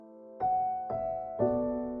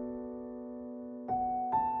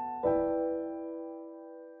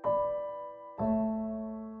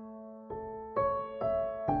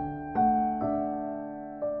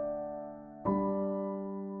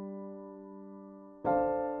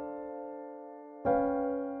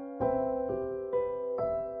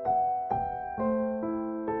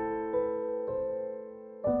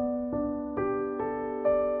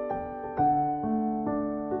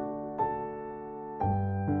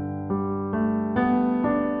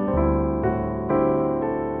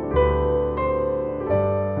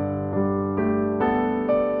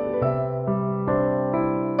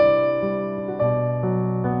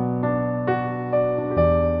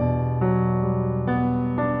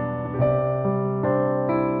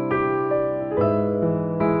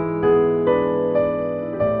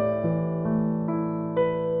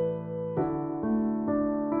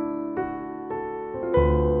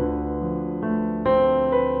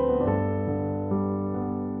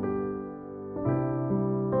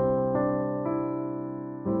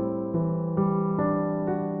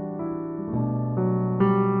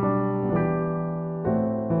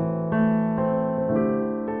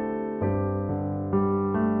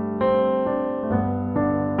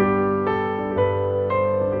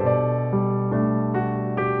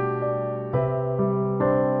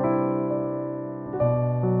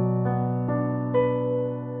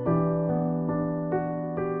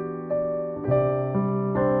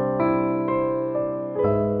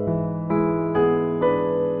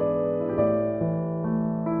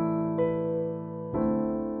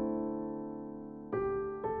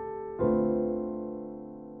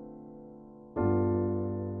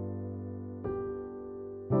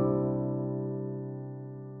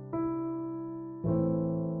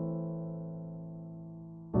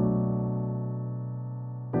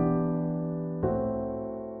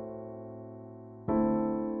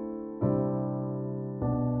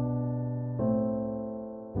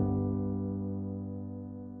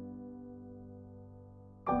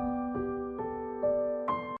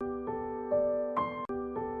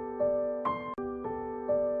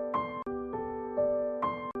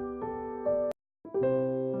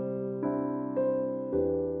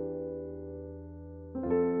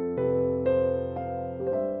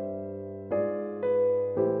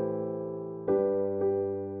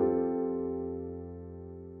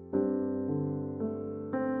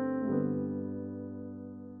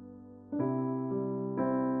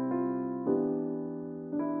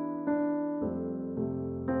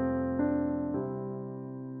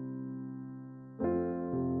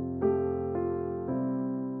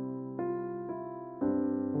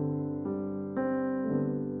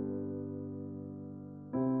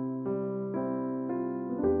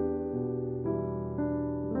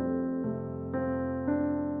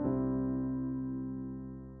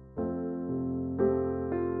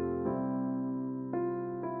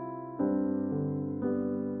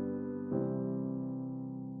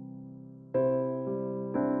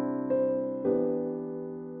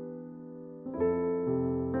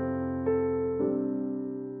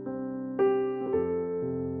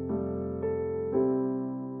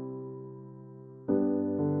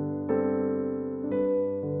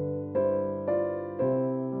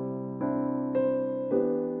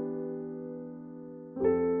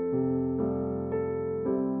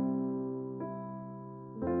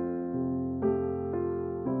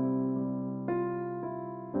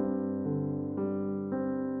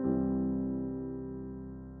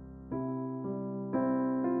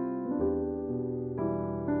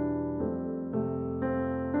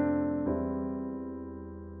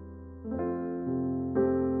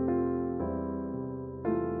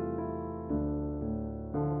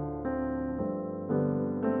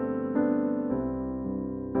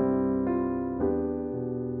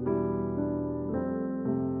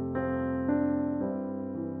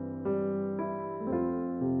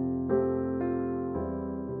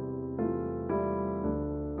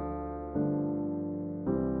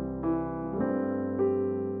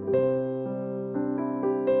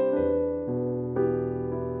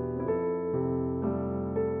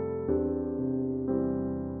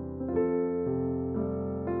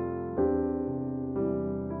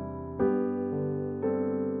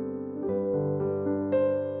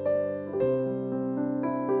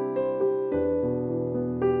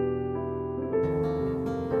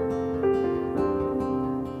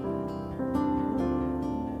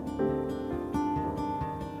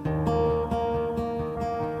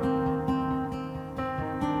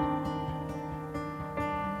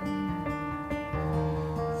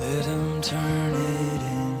Let him turn it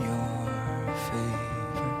in your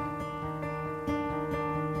favor.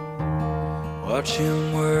 Watch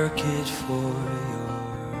him work it for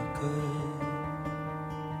your good.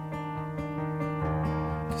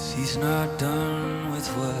 'Cause he's not done with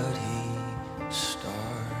what he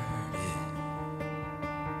started.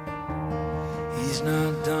 He's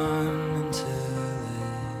not done until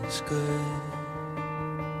it's good.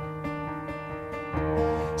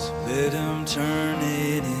 So let him turn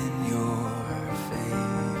it in your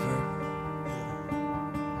favor.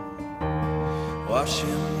 Watch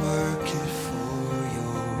him work it for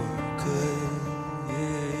your good.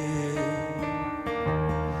 Yeah.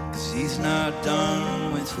 'Cause he's not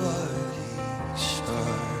done with what he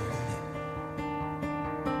started.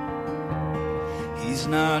 He's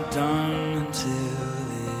not done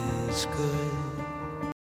until it's good.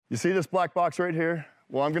 You see this black box right here?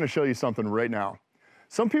 Well, I'm going to show you something right now.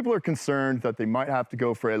 Some people are concerned that they might have to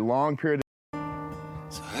go for a long period of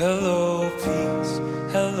So hello peace,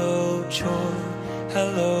 hello joy,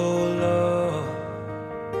 hello love,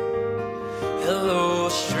 hello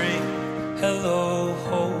strength, hello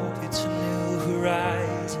hope, it's a new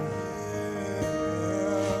horizon.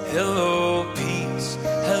 Hello peace,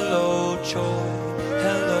 hello joy,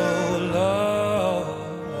 hello love,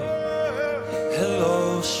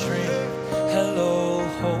 hello strength, hello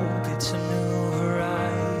hope, it's a new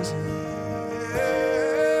horizon.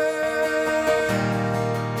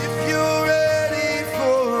 If you're ready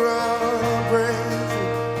for a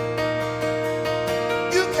breakthrough,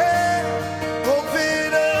 you can open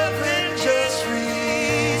up and just receive.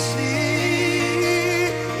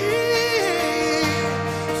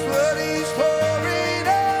 'Cause what he's pouring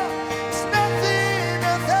out is nothing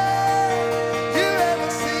you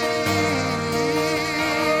ever seen.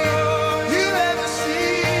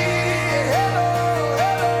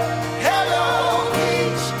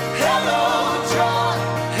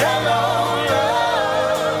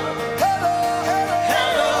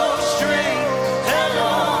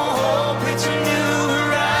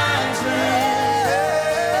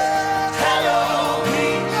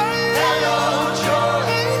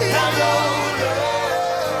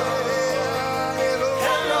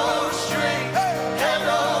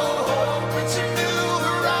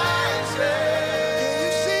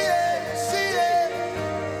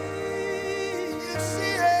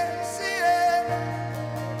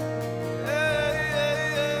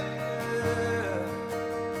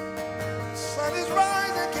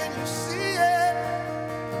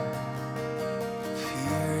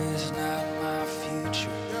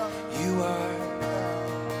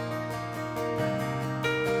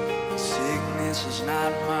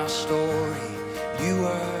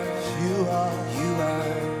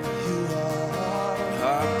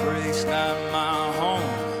 Heartbreak's not my home.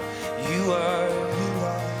 You are.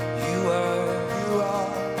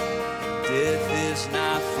 Death is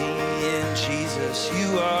not the end, Jesus.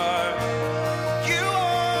 You are.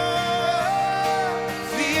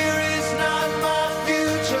 Fear is not my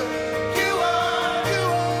future. You are.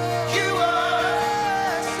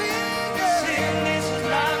 Sickness is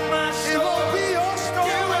not my soul. It won't be your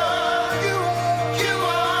story. You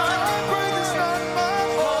are. Heartbreak is not my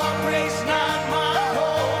home. Heartbreak's not my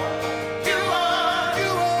home. You are.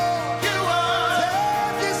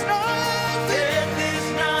 Death is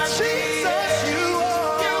not Jesus. You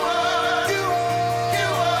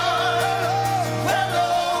are.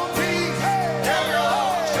 Hello, peace. Hello,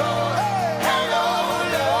 joy. Hello,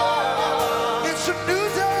 love. It's a new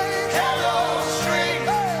day. Hello, strength.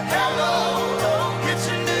 Hello, hope. It's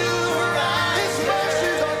a new horizon. His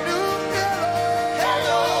mercies are new.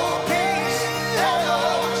 Hello, peace. Hello,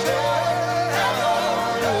 joy. Hello,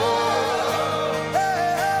 love.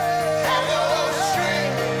 Hello,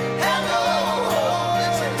 strength. Hello, hope.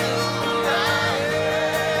 It's a new horizon.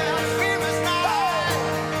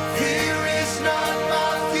 Fear is not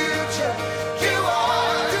my future. You are.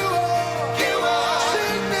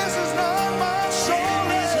 Sickness is not my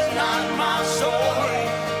soul.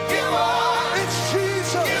 You are. It's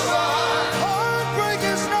Jesus. You are. Heartbreak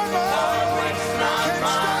is not my home. Can't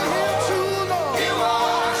stay here too long. You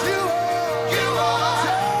are.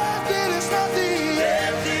 Death, it is not the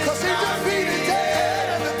end. 'Cause he defeated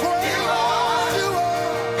death and the grave.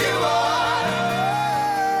 You are.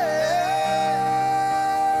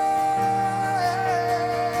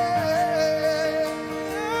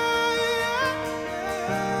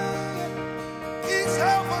 He's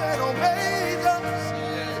Alpha and Omega,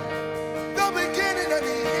 the beginning and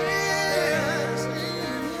the end.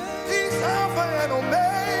 He's Alpha and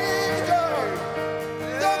Omega,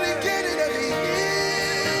 the beginning and the end.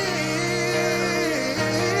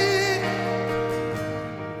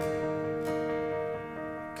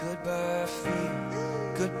 Goodbye fear,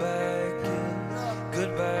 goodbye guilt,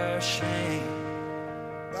 goodbye shame.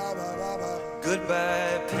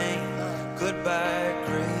 Goodbye pain, goodbye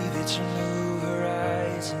grave, it's a new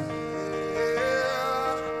horizon.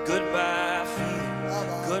 Goodbye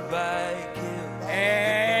fear, goodbye guilt.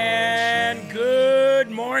 And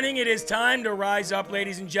good morning. It is time to rise up,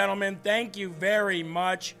 ladies and gentlemen. Thank you very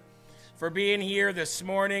much for being here this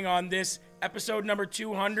morning on this episode number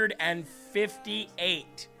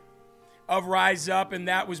 258 of Rise Up, and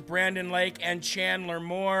that was Brandon Lake and Chandler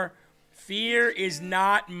Moore. Fear is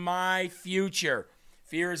not my future.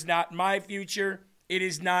 Fear is not my future. It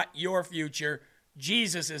is not your future.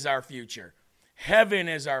 Jesus is our future. Heaven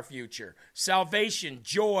is our future. Salvation,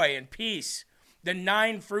 joy, and peace. The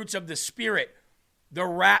 9 fruits of the Spirit. The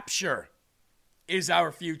rapture is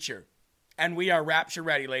our future. And we are rapture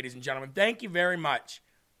ready, ladies and gentlemen. Thank you very much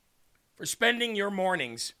for spending your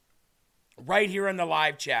mornings right here in the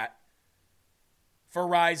live chat for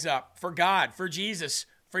Rise Up, for God, for Jesus,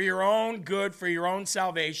 for your own good, for your own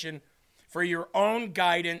salvation, for your own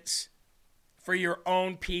guidance, for your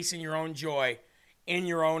own peace and your own joy in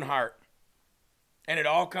your own heart. And it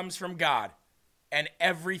all comes from God. And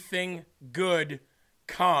everything good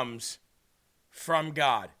comes from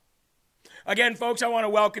God. Again, folks, I want to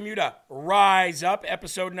welcome you to Rise Up,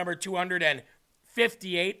 episode number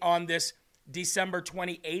 258 on this December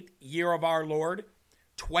 28th, year of our Lord,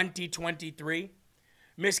 2023.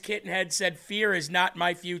 Miss Kittenhead said, fear is not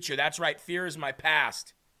my future. That's right, fear is my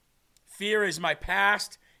past. Fear is my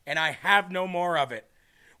past, and I have no more of it.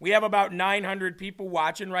 We have about 900 people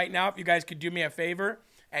watching right now. If you guys could do me a favor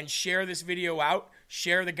and share this video out,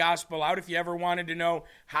 share the gospel out. If you ever wanted to know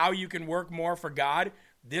how you can work more for God,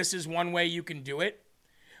 this is one way you can do it.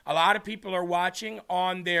 A lot of people are watching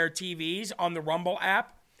on their TVs, on the Rumble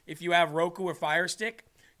app. If you have Roku or Fire Stick,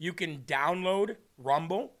 you can download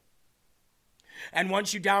Rumble. And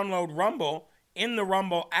once you download Rumble, in the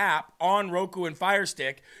Rumble app on Roku and Fire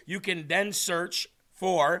Stick, you can then search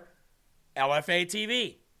for LFA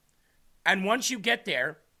TV. And once you get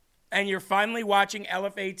there, and you're finally watching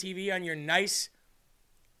LFA TV on your nice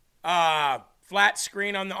flat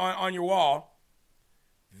screen on your wall,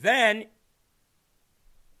 then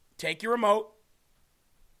take your remote,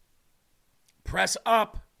 press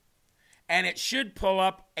up, and it should pull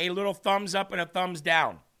up a little thumbs up and a thumbs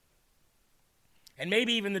down. And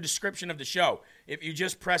maybe even the description of the show. If you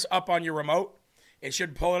just press up on your remote, it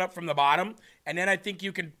should pull it up from the bottom. And then I think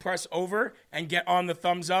you can press over and get on the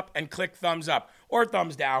thumbs up and click thumbs up or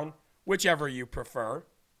thumbs down, whichever you prefer.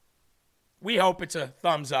 We hope it's a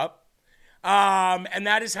thumbs up. And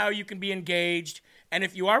that is how you can be engaged And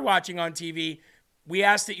if you are watching on TV, we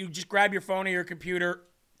ask that you just grab your phone or your computer,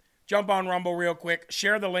 jump on Rumble real quick,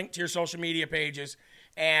 share the link to your social media pages,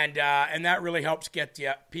 and that really helps get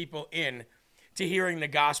people in to hearing the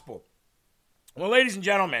gospel. Well, ladies and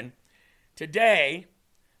gentlemen, today,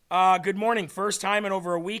 good morning. First time in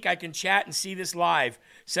over a week I can chat and see this live.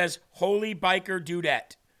 Says Holy Biker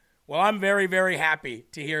Dudette. Well, I'm very, very happy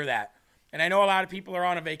to hear that. And I know a lot of people are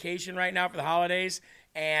on a vacation right now for the holidays,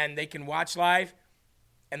 and they can watch live,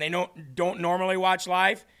 and they don't normally watch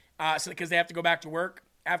live because they have to go back to work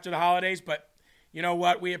after the holidays. But you know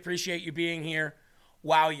what? We appreciate you being here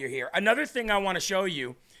while you're here. Another thing I want to show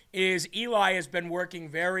you is Eli has been working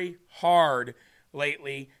very hard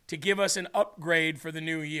lately to give us an upgrade for the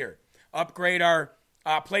new year. Upgrade our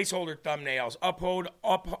placeholder thumbnails.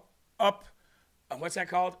 What's that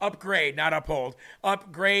called? Upgrade, not uphold.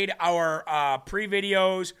 Upgrade our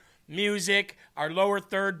pre-videos, music, our lower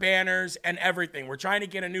third banners, and everything. We're trying to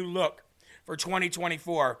get a new look for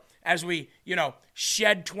 2024 as we,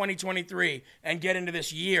 shed 2023 and get into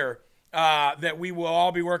this year that we will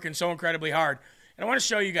all be working so incredibly hard. And I want to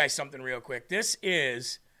show you guys something real quick. This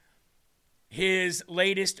is his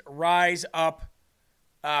latest Rise Up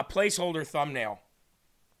placeholder thumbnail.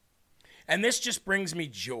 And this just brings me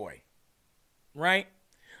joy, right?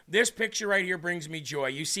 This picture right here brings me joy.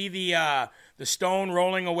 You see the stone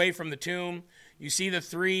rolling away from the tomb. You see the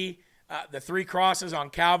three crosses on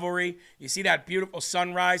Calvary. You see that beautiful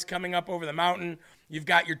sunrise coming up over the mountain. You've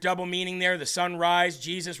got your double meaning there, the sunrise,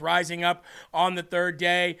 Jesus rising up on the third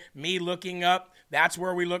day, me looking up. That's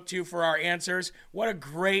where we look to for our answers. What a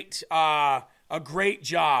great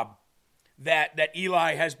job that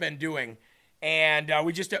Eli has been doing. And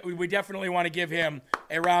we definitely want to give him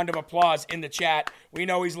a round of applause in the chat. We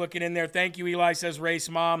know he's looking in there. Thank you, Eli, says Race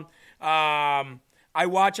Mom. I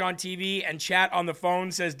watch on TV and chat on the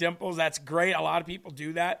phone, says Dimples. That's great. A lot of people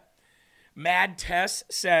do that. Mad Tess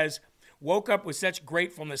says, woke up with such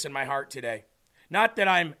gratefulness in my heart today. Not that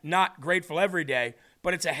I'm not grateful every day,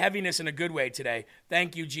 but it's a heaviness in a good way today.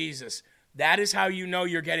 Thank you, Jesus. That is how you know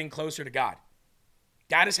you're getting closer to God.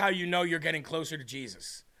 That is how you know you're getting closer to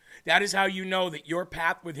Jesus. That is how you know that your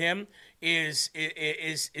path with him is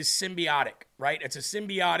symbiotic, right? It's a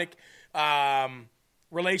symbiotic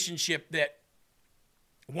relationship that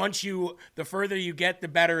the further you get, the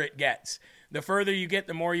better it gets. The further you get,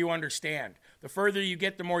 the more you understand. The further you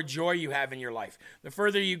get, the more joy you have in your life. The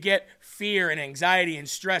further you get, fear and anxiety and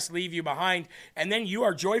stress leave you behind. And then you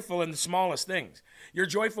are joyful in the smallest things. You're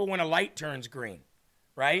joyful when a light turns green,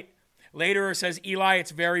 right? Later says, Eli,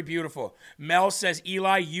 it's very beautiful. Mel says,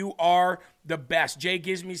 Eli, you are the best. Jay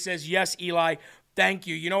Gizme says, yes, Eli, thank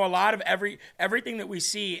you. You know, a lot of everything that we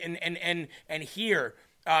see and hear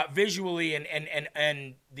visually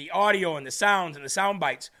and the audio and the sounds and the sound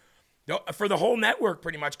bites for the whole network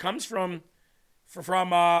pretty much comes from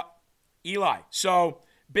Eli. So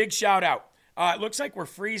big shout out. It looks like we're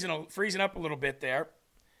freezing up a little bit there.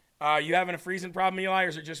 You having a freezing problem, Eli, or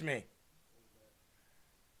is it just me?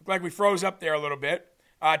 Look like we froze up there a little bit.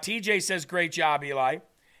 TJ says, great job, Eli.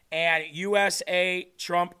 And USA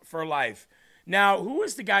Trump for life. Now, who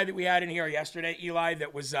was the guy that we had in here yesterday, Eli,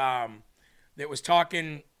 that was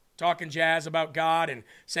talking jazz about God and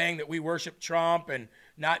saying that we worship Trump and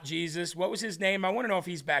not Jesus? What was his name? I want to know if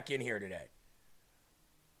he's back in here today.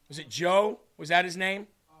 Was it Joe? Was that his name?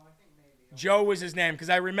 I think maybe. Joe was his name, because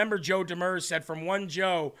I remember Joe Demers said from one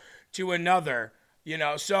Joe to another,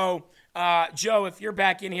 So, Joe, if you're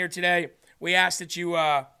back in here today, we ask that you,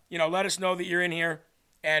 let us know that you're in here,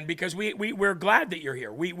 and because we're glad that you're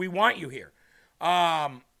here. We want you here.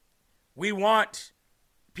 We want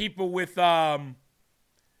people with,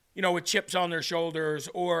 with chips on their shoulders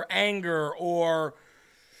or anger or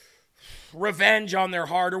revenge on their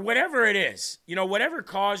heart or whatever it is. Whatever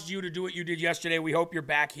caused you to do what you did yesterday, we hope you're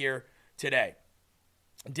back here today.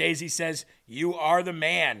 Daisy says, you are the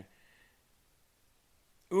man.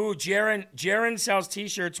 Ooh, Jaron sells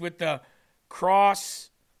T-shirts with the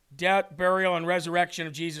cross, death, burial, and resurrection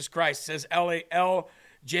of Jesus Christ, says L.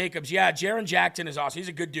 Jacobs. Yeah, Jaron Jackson is awesome. He's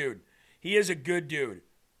a good dude. He is a good dude.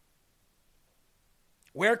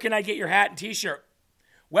 Where can I get your hat and T-shirt?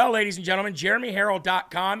 Well, ladies and gentlemen,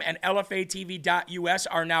 JeremyHerald.com and LFATV.us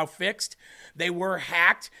are now fixed. They were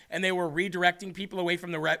hacked, and they were redirecting people away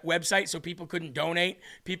from the website so people couldn't donate.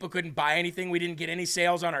 People couldn't buy anything. We didn't get any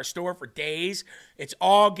sales on our store for days. It's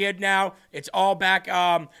all good now. It's all back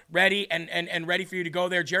ready and ready for you to go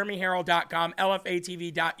there. JeremyHerald.com,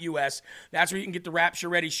 LFATV.us. That's where you can get the Rapture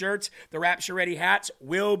Ready shirts. The Rapture Ready hats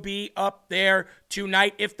will be up there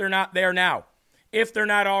tonight if they're not there now. If they're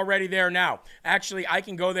not already there now. Actually, I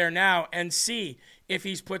can go there now and see if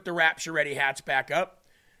he's put the Rapture Ready hats back up.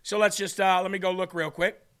 So let's just, let me go look real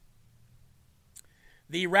quick.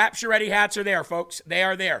 The Rapture Ready hats are there, folks. They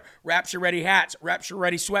are there. Rapture Ready hats, Rapture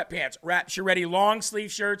Ready sweatpants, Rapture Ready long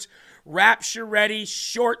sleeve shirts, Rapture Ready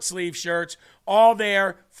short sleeve shirts, all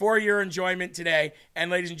there for your enjoyment today. And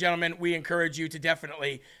ladies and gentlemen, we encourage you to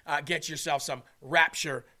definitely get yourself some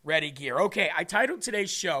Rapture Ready gear. Okay, I titled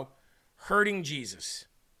today's show, Hurting Jesus.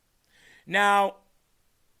 Now,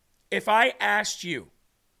 if I asked you,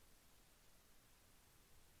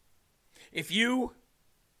 if you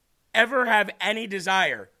ever have any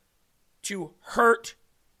desire to hurt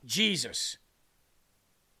Jesus,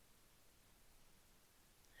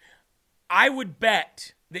 I would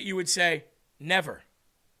bet that you would say, never.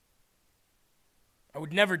 I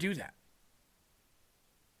would never do that.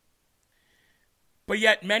 But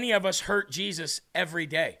yet many of us hurt Jesus every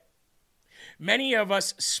day. Many of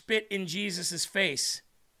us spit in Jesus' face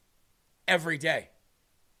every day.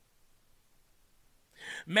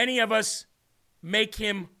 Many of us make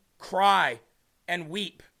him cry and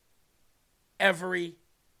weep every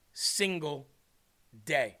single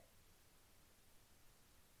day.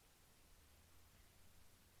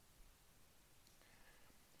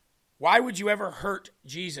 Why would you ever hurt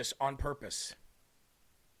Jesus on purpose?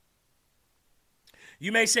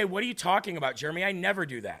 You may say, what are you talking about, Jeremy? I never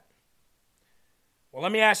do that. Well,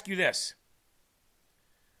 let me ask you this.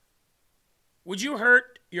 Would you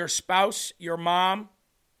hurt your spouse, your mom,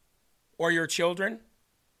 or your children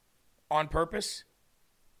on purpose?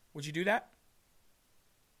 Would you do that?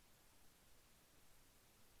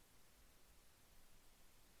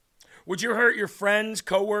 Would you hurt your friends,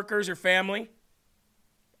 coworkers, or family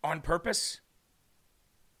on purpose?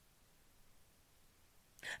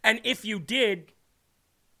 And if you did,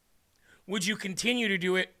 would you continue to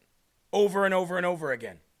do it over and over and over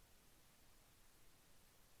again?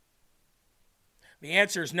 The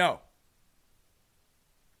answer is no.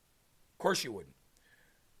 Of course you wouldn't.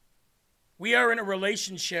 We are in a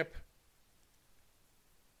relationship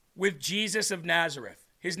with Jesus of Nazareth.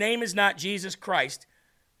 His name is not Jesus Christ.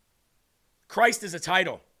 Christ is a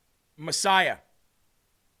title, Messiah.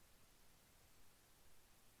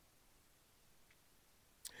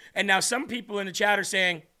 And now some people in the chat are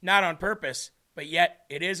saying, not on purpose, but yet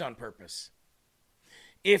it is on purpose.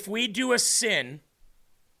 If we do a sin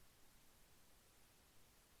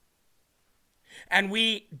and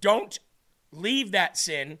we don't leave that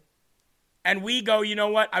sin and we go, you know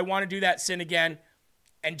what, I want to do that sin again,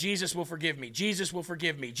 and Jesus will forgive me. Jesus will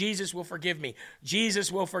forgive me. Jesus will forgive me.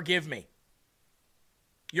 Jesus will forgive me.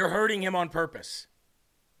 You're hurting him on purpose.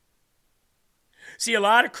 See, a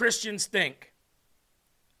lot of Christians think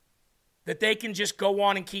that they can just go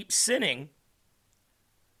on and keep sinning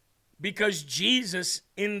because Jesus,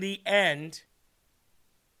 in the end,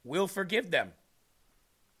 will forgive them.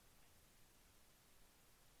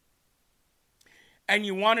 And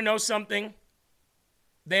you want to know something?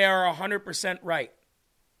 They are 100% right.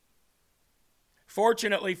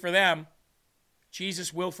 Fortunately for them,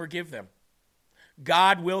 Jesus will forgive them.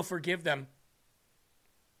 God will forgive them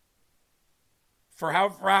for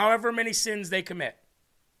however many sins they commit.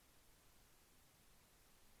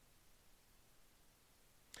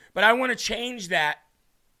 But I want to change that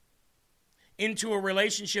into a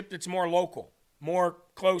relationship that's more local, more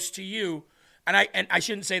close to you. And I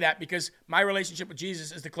shouldn't say that because my relationship with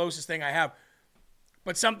Jesus is the closest thing I have.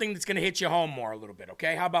 But something that's going to hit you home more a little bit,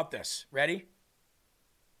 okay? How about this? Ready?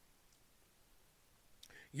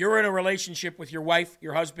 You're in a relationship with your wife,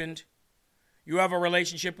 your husband. You have a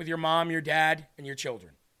relationship with your mom, your dad, and your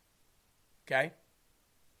children. Okay?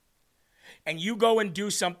 And you go and do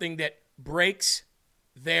something that breaks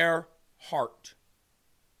their heart.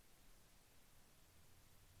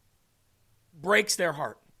 Breaks their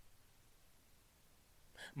heart.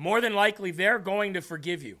 More than likely, they're going to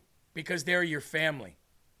forgive you because they're your family.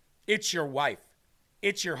 It's your wife.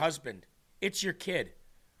 It's your husband. It's your kid.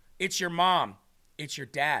 It's your mom. It's your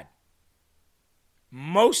dad.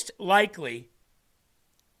 Most likely,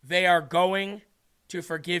 they are going to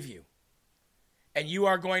forgive you. And you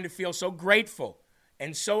are going to feel so grateful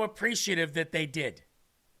and so appreciative that they did.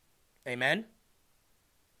 Amen?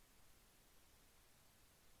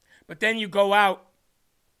 But then you go out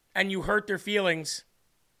and you hurt their feelings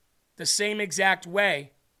the same exact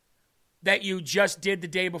way that you just did the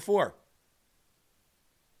day before.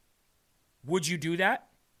 Would you do that?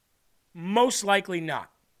 Most likely not.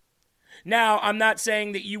 Now, I'm not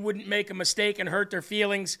saying that you wouldn't make a mistake and hurt their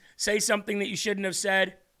feelings, say something that you shouldn't have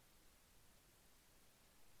said.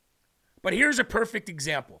 But here's a perfect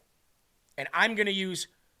example. And I'm going to use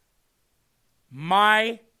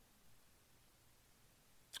my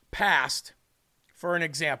past for an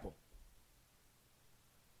example.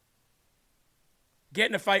 Get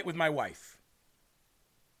in a fight with my wife.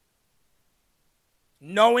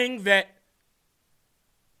 Knowing that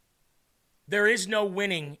there is no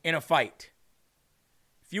winning in a fight.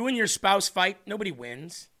 If you and your spouse fight, nobody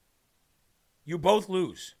wins. You both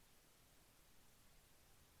lose.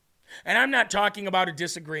 And I'm not talking about a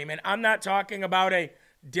disagreement. I'm not talking about a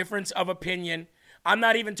difference of opinion. I'm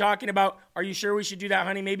not even talking about, are you sure we should do that,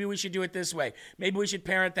 honey? Maybe we should do it this way. Maybe we should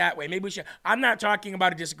parent that way. Maybe we should. I'm not talking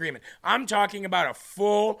about a disagreement. I'm talking about a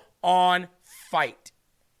full-on fight.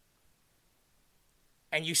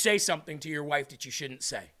 And you say something to your wife that you shouldn't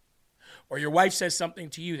say. Or your wife says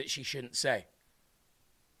something to you that she shouldn't say.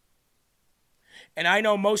 And I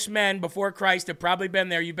know most men before Christ have probably been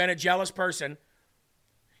there. You've been a jealous person.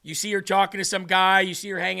 You see her talking to some guy. You see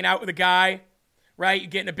her hanging out with a guy, right? You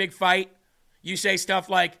get in a big fight. You say stuff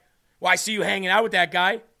like, well, I see you hanging out with that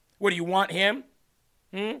guy. What, do you want him?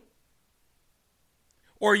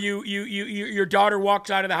 Or your daughter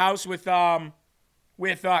walks out of the house with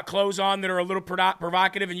clothes on that are a little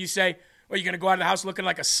provocative, and you say, well, you're going to go out of the house looking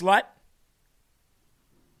like a slut?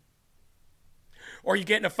 Or you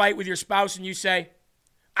get in a fight with your spouse and you say,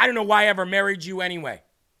 I don't know why I ever married you anyway.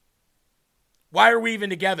 Why are we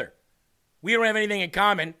even together? We don't have anything in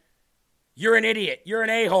common. You're an idiot. You're an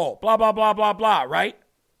a-hole. Blah, blah, blah, blah, blah, right?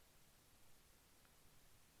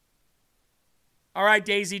 All right,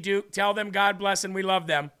 Daisy Duke, tell them God bless and we love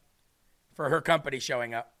them for her company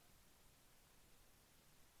showing up.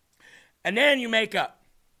 And then you make up.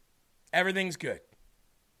 Everything's good.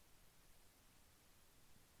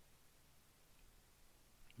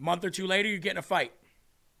 A month or two later, you get in a fight.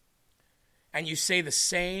 And you say the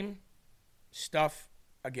same stuff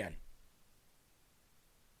again.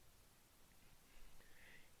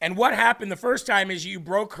 And what happened the first time is you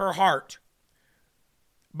broke her heart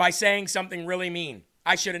by saying something really mean.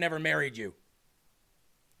 I should have never married you.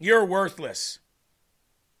 You're worthless.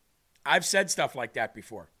 I've said stuff like that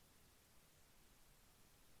before.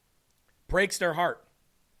 Breaks their heart.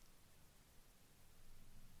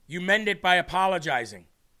 You mend it by apologizing.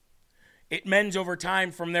 It mends over time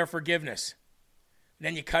from their forgiveness. And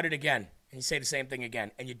then you cut it again, and you say the same thing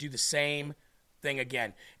again, and you do the same thing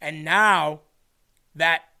again. And now,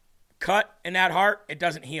 that cut in that heart, it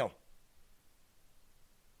doesn't heal.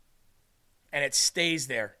 And it stays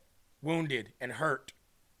there, wounded and hurt.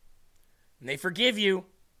 And they forgive you,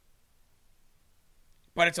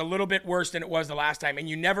 but it's a little bit worse than it was the last time, and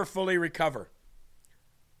you never fully recover.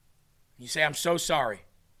 You say, I'm so sorry,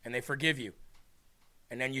 and they forgive you.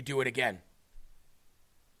 And then you do it again.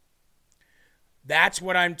 That's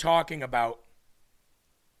what I'm talking about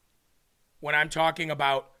when I'm talking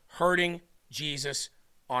about hurting Jesus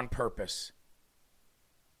on purpose.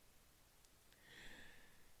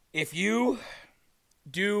 If you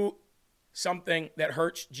do something that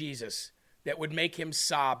hurts Jesus, that would make him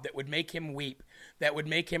sob, that would make him weep, that would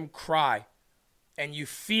make him cry, and you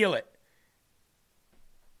feel it,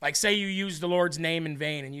 like say you use the Lord's name in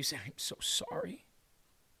vain and you say, I'm so sorry.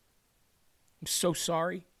 I'm so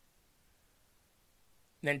sorry.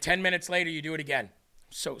 And then 10 minutes later, you do it again.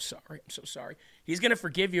 I'm so sorry. I'm so sorry. He's going to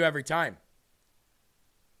forgive you every time.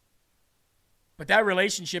 But that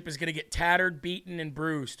relationship is going to get tattered, beaten, and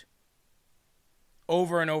bruised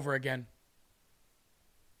over and over again.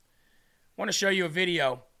 I want to show you a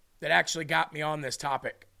video that actually got me on this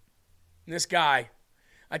topic. And this guy,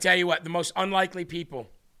 I tell you what, the most unlikely people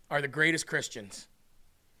are the greatest Christians.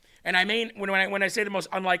 And I mean, when I say the most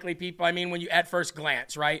unlikely people, I mean when you at first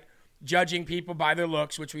glance, right? Judging people by their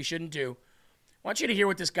looks, which we shouldn't do. I want you to hear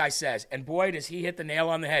what this guy says. And boy, does he hit the nail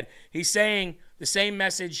on the head. He's saying the same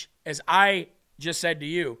message as I just said to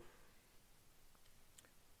you.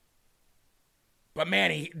 But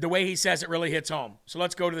man, the way he says it really hits home. So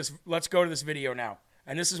let's go to this video now.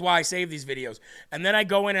 And this is why I save these videos. And then I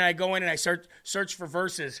go in and I search for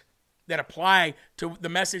verses that apply to the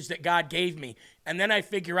message that God gave me. And then I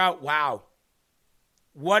figure out, wow,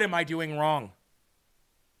 what am I doing wrong?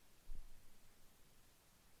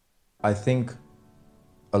 I think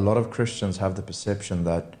a lot of Christians have the perception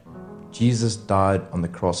that Jesus died on the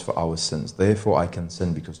cross for our sins. Therefore, I can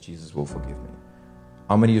sin because Jesus will forgive me.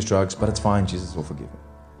 I'm going to use drugs, but it's fine. Jesus will forgive me.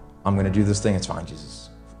 I'm going to do this thing. It's fine. Jesus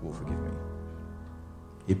will forgive me.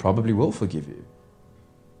 He probably will forgive you.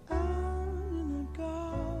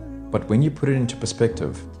 But when you put it into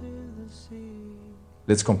perspective,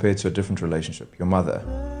 let's compare it to a different relationship. Your mother.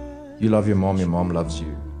 You love your mom loves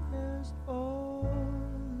you.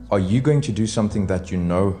 Are you going to do something that you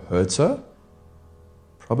know hurts her?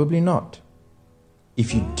 Probably not.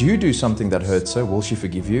 If you do something that hurts her, will she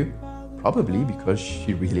forgive you? Probably, because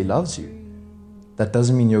she really loves you. that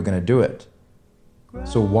doesn't mean you're going to do it.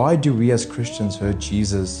 So why do we as Christians hurt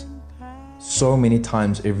Jesus so many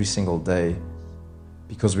times every single day?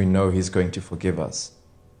 Because we know he's going to forgive us.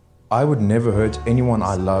 I would never hurt anyone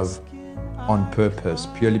I love on purpose,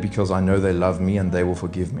 purely because I know they love me and they will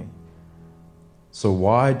forgive me. So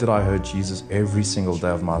why did I hurt Jesus every single day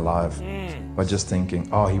of my life by just thinking,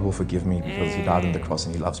 oh, he will forgive me because he died on the cross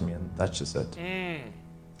and he loves me, and that's just it.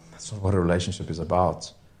 That's not what a relationship is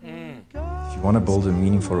about. If you want to build a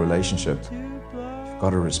meaningful relationship, you've got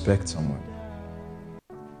to respect someone.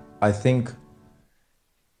 I think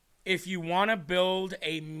if you want to build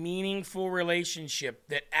a meaningful relationship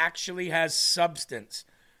that actually has substance,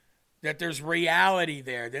 that there's reality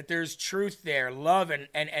there, that there's truth there, love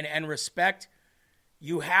and respect,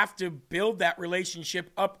 you have to build that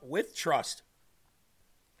relationship up with trust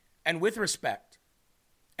and with respect.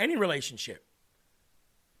 Any relationship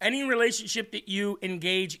that you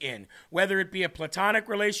engage in, whether it be a platonic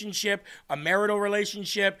relationship, a marital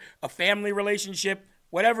relationship, a family relationship,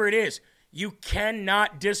 whatever it is, you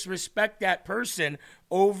cannot disrespect that person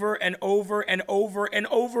over and over and over and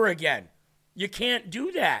over again. You can't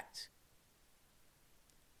do that.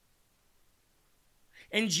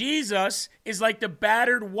 And Jesus is like the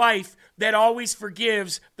battered wife that always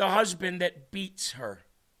forgives the husband that beats her.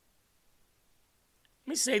 Let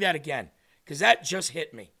me say that again, because that just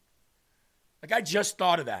hit me. Like, I just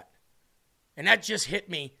thought of that. And that just hit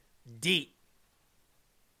me deep.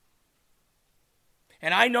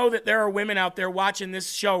 And I know that there are women out there watching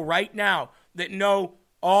this show right now that know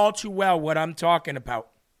all too well what I'm talking about.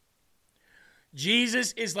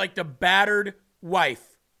 Jesus is like the battered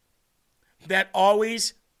wife that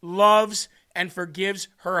always loves and forgives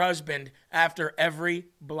her husband after every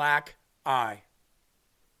black eye.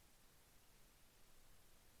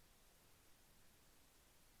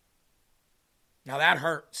 Now that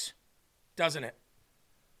hurts, doesn't it?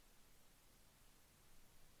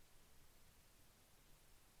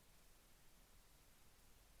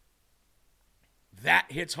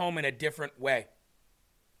 That hits home in a different way.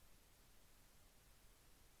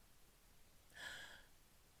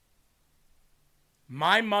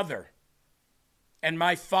 My mother and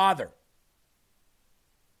my father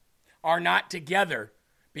are not together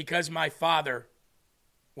because my father,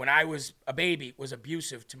 when I was a baby, was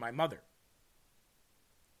abusive to my mother.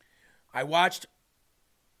 I watched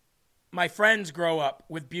my friends grow up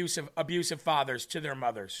with abusive fathers to their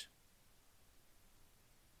mothers.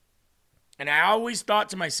 And I always thought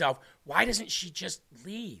to myself, why doesn't she just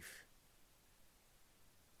leave?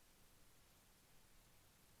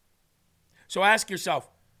 So ask yourself,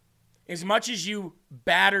 as much as you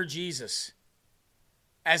batter Jesus,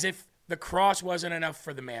 as if the cross wasn't enough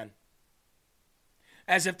for the man,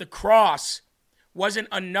 as if the cross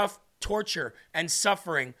wasn't enough torture and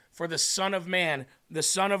suffering for the Son of Man, the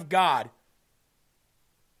Son of God,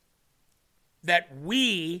 that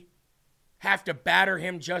we have to batter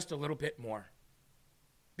him just a little bit more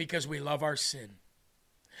because we love our sin.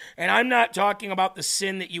 And I'm not talking about the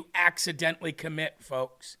sin that you accidentally commit,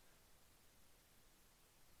 folks.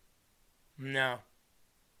 No.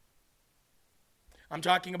 I'm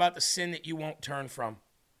talking about the sin that you won't turn from.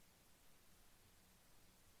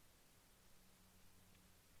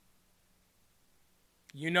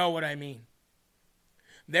 You know what I mean.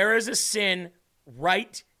 There is a sin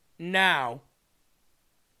right now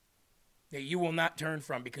that you will not turn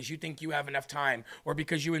from because you think you have enough time, or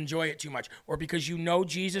because you enjoy it too much, or because you know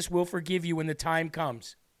Jesus will forgive you when the time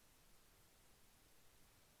comes.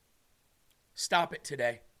 Stop it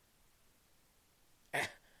today.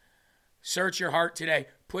 Search your heart today.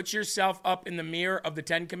 Put yourself up in the mirror of the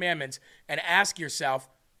 10 Commandments and ask yourself,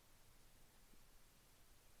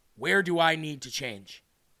 where do I need to change?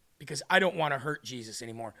 Because I don't want to hurt Jesus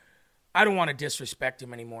anymore. I don't want to disrespect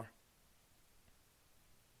him anymore.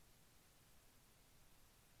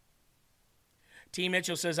 T.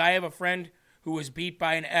 Mitchell says, I have a friend who was beat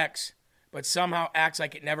by an ex, but somehow acts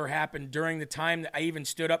like it never happened during the time that I even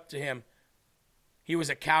stood up to him. He was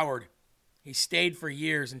a coward. He stayed for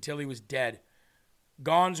years until he was dead.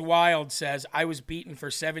 Gons Wild says, I was beaten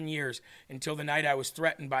for 7 years until the night I was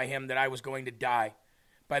threatened by him that I was going to die.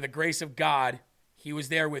 By the grace of God, he was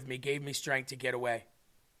there with me, gave me strength to get away.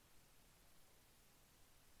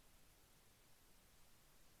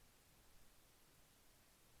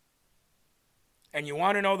 And you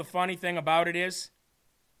want to know the funny thing about it is,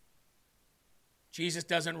 Jesus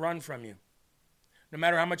doesn't run from you. No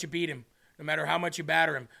matter how much you beat him, no matter how much you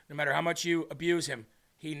batter him, no matter how much you abuse him,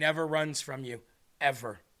 he never runs from you,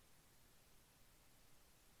 ever.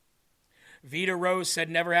 Vita Rose said,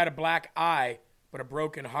 never had a black eye, but a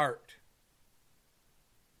broken heart.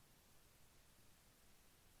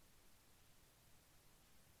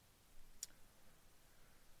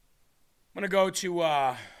 going to go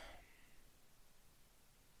to,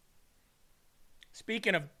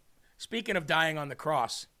 speaking of dying on the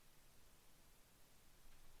cross.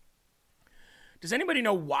 Does anybody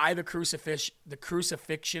know why the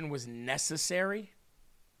crucifixion was necessary?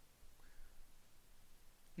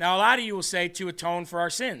 Now, a lot of you will say to atone for our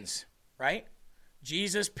sins, right?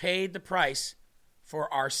 Jesus paid the price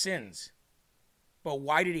for our sins. But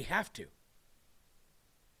why did he have to?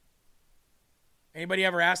 Anybody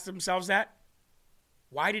ever asked themselves that?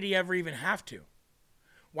 Why did he ever even have to?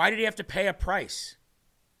 Why did he have to pay a price?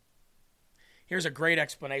 Here's a great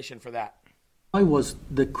explanation for that. Why was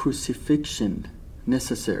the crucifixion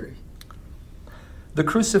necessary? The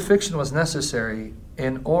crucifixion was necessary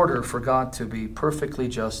in order for God to be perfectly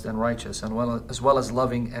just and righteous, as well as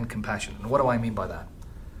loving and compassionate. And what do I mean by that?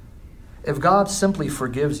 If God simply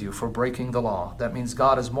forgives you for breaking the law, that means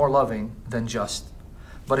God is more loving than just.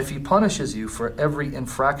 But if he punishes you for every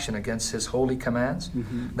infraction against his holy commands,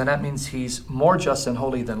 then that means he's more just and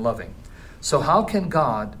holy than loving. So how can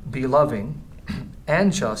God be loving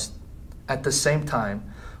and just at the same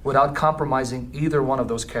time without compromising either one of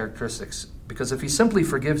those characteristics? Because if he simply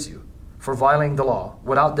forgives you for violating the law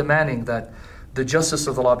without demanding that the justice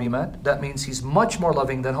of the law be met, that means he's much more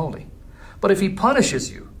loving than holy. But if he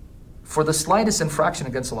punishes you for the slightest infraction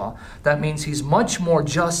against the law, that means he's much more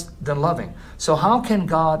just than loving. So how can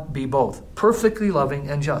God be both perfectly loving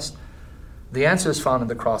and just? The answer is found in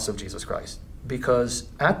the cross of Jesus Christ. Because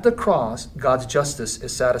at the cross, God's justice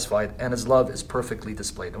is satisfied and his love is perfectly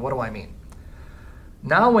displayed. And what do I mean?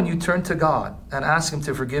 Now when you turn to God and ask him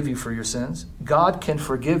to forgive you for your sins, God can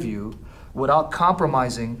forgive you without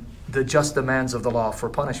compromising the just demands of the law for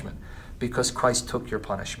punishment, because Christ took your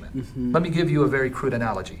punishment. Let me give you a very crude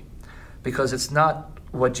analogy, because it's not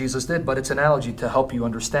what Jesus did, but it's an analogy to help you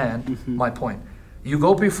understand my point. You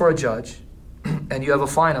go before a judge and you have a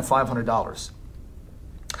fine of $500.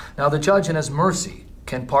 Now the judge in his mercy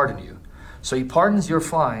can pardon you. So he pardons your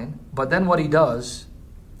fine, but then what he does,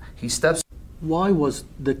 he steps. Why was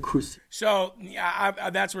the crucifixion? So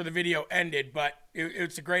that's where the video ended, but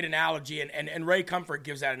it's a great analogy, and Ray Comfort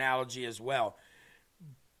gives that analogy as well.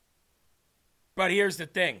 But here's the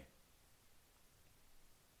thing.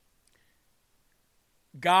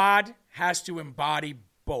 God has to embody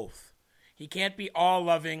both. He can't be all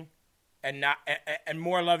loving and not and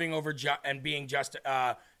more loving over and being just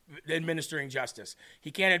administering justice.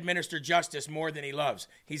 He can't administer justice more than he loves.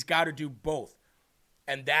 He's got to do both.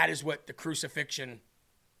 And that is what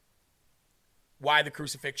why the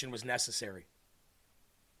crucifixion was necessary.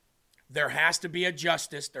 There has to be a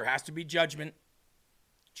justice. There has to be judgment.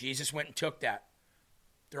 Jesus went and took that.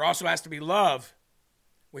 There also has to be love,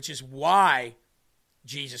 which is why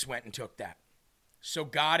Jesus went and took that. So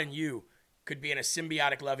God and you could be in a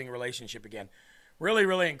symbiotic, loving relationship again. Really,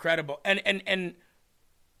 really incredible. And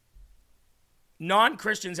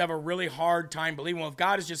non-Christians have a really hard time believing, well, if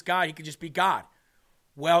God is just God, he could just be God.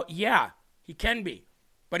 Well, yeah, he can be.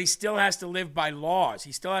 But he still has to live by laws.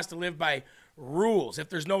 He still has to live by rules. If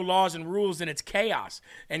there's no laws and rules, then it's chaos.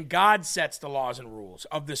 And God sets the laws and rules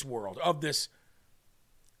of this world, of this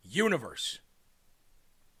universe.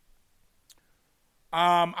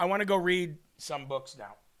 I want to go read some books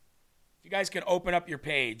now. If you guys can open up your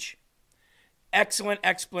page. Excellent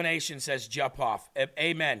explanation, says Jupoff.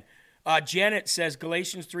 Amen. Janet says,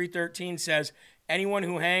 Galatians 3:13 says, anyone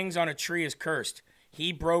who hangs on a tree is cursed.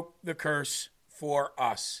 He broke the curse for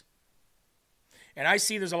us. And I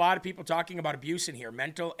see there's a lot of people talking about abuse in here,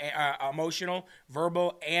 mental, emotional,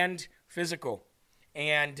 verbal, and physical.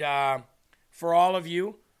 And for all of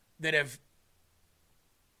you that have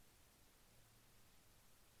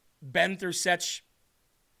been through such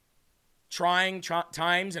trying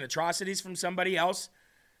times and atrocities from somebody else,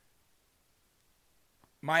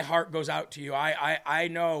 my heart goes out to you. I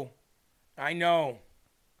know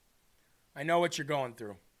what you're going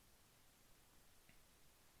through.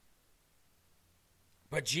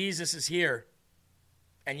 But Jesus is here,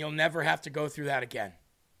 and you'll never have to go through that again.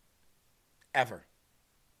 Ever.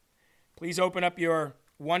 Please open up your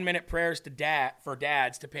 1-minute prayers for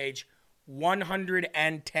dads to page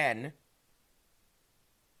 110.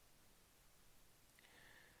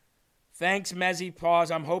 Thanks, Mezzy.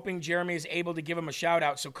 Pause. I'm hoping Jeremy is able to give him a shout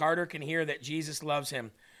out so Carter can hear that Jesus loves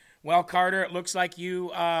him. Well, Carter, it looks like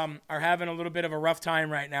you are having a little bit of a rough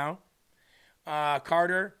time right now.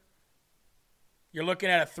 Carter, you're looking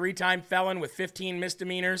at a 3-time felon with 15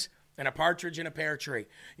 misdemeanors and a partridge in a pear tree.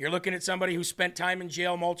 You're looking at somebody who spent time in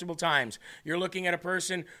jail multiple times. You're looking at a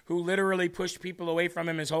person who literally pushed people away from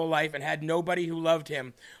him his whole life and had nobody who loved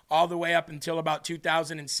him all the way up until about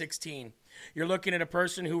 2016. You're looking at a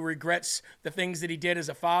person who regrets the things that he did as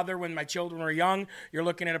a father when my children were young. You're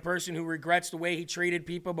looking at a person who regrets the way he treated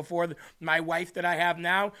people before my wife that I have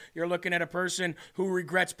now. You're looking at a person who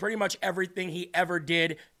regrets pretty much everything he ever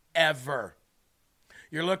did, ever.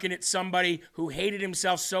 You're looking at somebody who hated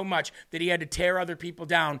himself so much that he had to tear other people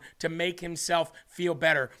down to make himself feel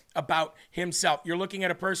better about himself. You're looking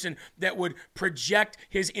at a person that would project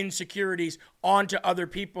his insecurities onto other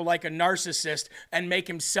people like a narcissist and make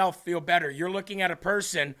himself feel better. You're looking at a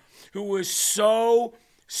person who was so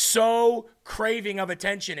craving of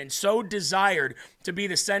attention and so desired to be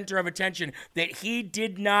the center of attention that he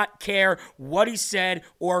did not care what he said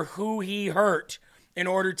or who he hurt in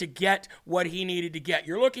order to get what he needed to get.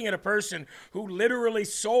 You're looking at a person who literally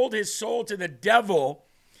sold his soul to the devil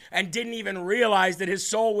and didn't even realize that his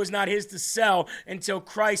soul was not his to sell until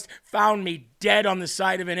Christ found me dead on the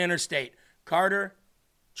side of an interstate. Carter,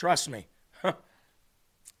 trust me.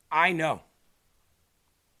 I know.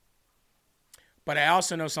 But I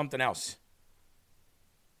also know something else.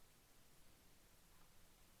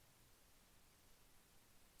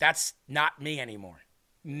 That's not me anymore.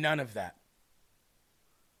 None of that.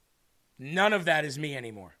 None of that is me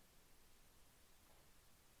anymore.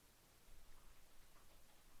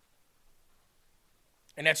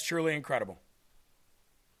 And that's truly incredible.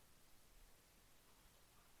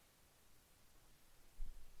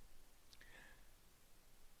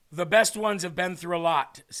 The best ones have been through a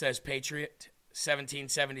lot, says Patriot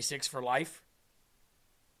 1776 for life.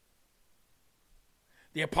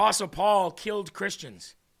 The Apostle Paul killed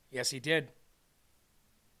Christians. Yes, he did.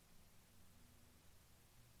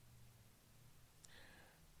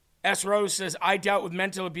 S. Rose says, I dealt with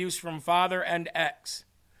mental abuse from father and ex.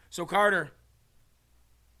 So Carter,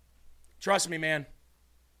 trust me, man.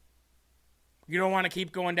 You don't want to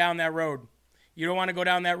keep going down that road. You don't want to go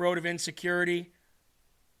down that road of insecurity,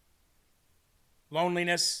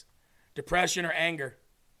 loneliness, depression, or anger,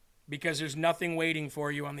 because there's nothing waiting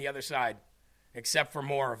for you on the other side except for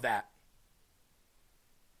more of that.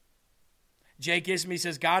 Jake Ismay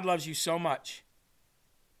says, God loves you so much.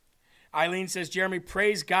 Eileen says, Jeremy,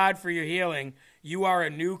 praise God for your healing. You are a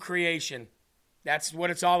new creation. That's what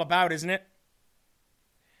it's all about, isn't it?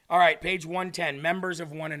 All right, page 110, members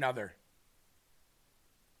of one another.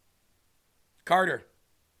 Carter,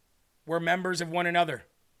 we're members of one another.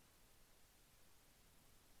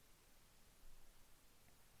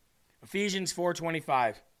 Ephesians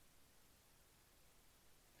 4:25.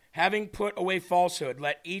 Having put away falsehood,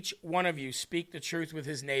 let each one of you speak the truth with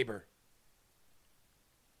his neighbor.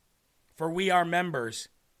 For we are members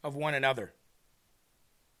of one another.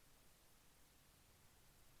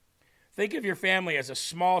 Think of your family as a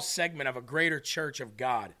small segment of a greater church of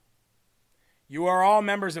God. You are all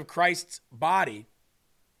members of Christ's body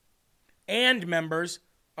and members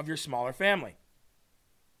of your smaller family.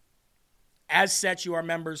 As such, you are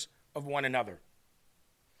members of one another.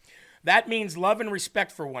 That means love and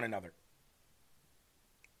respect for one another,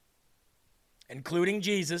 including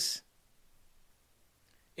Jesus.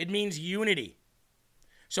 It means unity.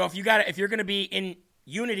 So if you're going to be in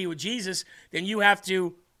unity with Jesus, then you have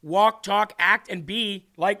to walk, talk, act, and be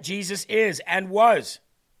like Jesus is and was.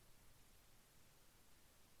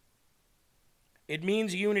 It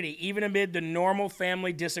means unity, even amid the normal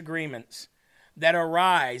family disagreements that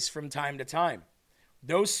arise from time to time.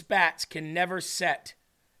 Those spats can never sever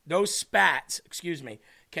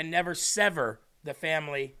the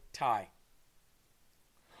family tie.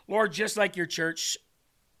 Lord, just like your church,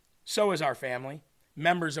 so is our family,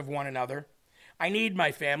 members of one another. I need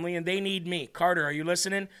my family and they need me. Carter, are you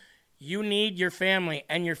listening? You need your family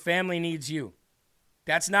and your family needs you.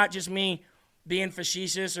 That's not just me being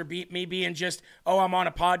facetious or me being just, I'm on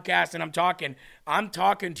a podcast and I'm talking. I'm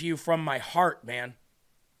talking to you from my heart, man.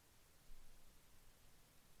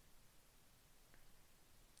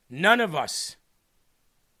 None of us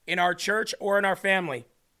in our church or in our family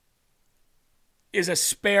is a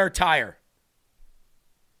spare tire.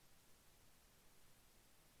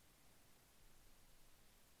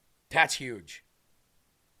 That's huge.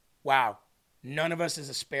 Wow. None of us is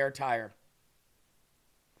a spare tire.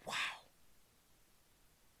 Wow.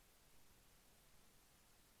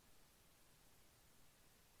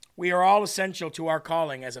 We are all essential to our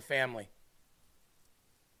calling as a family.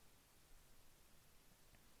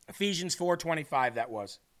 Ephesians 4:25, that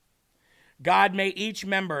was. God, may each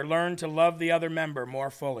member learn to love the other member more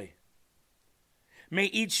fully. May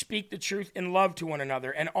each speak the truth in love to one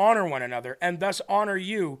another and honor one another, and thus honor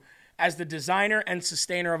you as the designer and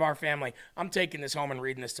sustainer of our family. I'm taking this home and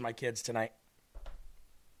reading this to my kids tonight.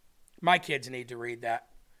 My kids need to read that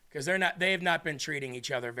because they have not been treating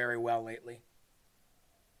each other very well lately.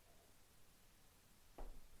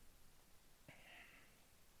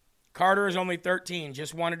 Carter is only 13.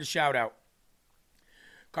 Just wanted to shout out.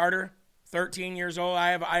 Carter, 13 years old.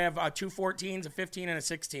 I have two 14s, a 15, and a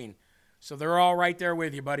 16. So they're all right there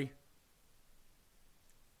with you, buddy.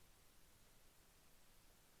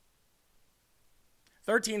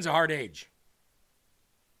 Thirteen's a hard age.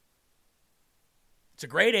 It's a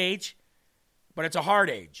great age, but it's a hard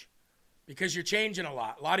age because you're changing a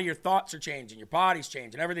lot. A lot of your thoughts are changing. Your body's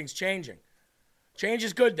changing. Everything's changing. Change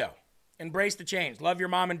is good, though. Embrace the change. Love your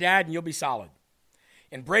mom and dad, and you'll be solid.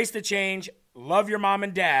 Embrace the change. Love your mom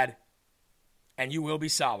and dad, and you will be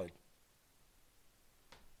solid.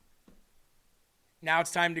 Now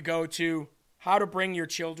it's time to go to how to bring your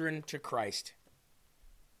children to Christ.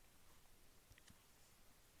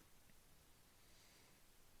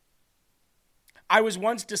 I was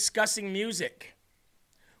once discussing music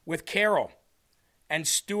with Carol and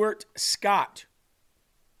Stuart Scott,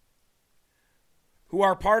 who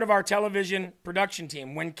are part of our television production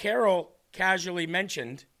team. When Carol casually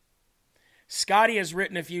mentioned, Scotty has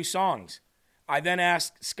written a few songs. I then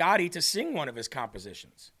asked Scotty to sing one of his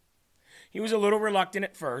compositions. He was a little reluctant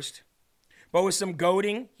at first, but with some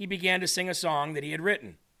goading, he began to sing a song that he had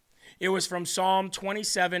written. It was from Psalm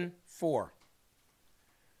 27:4.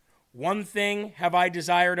 One thing have I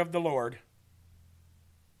desired of the Lord,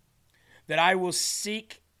 that I will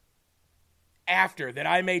seek after, that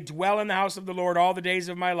I may dwell in the house of the Lord all the days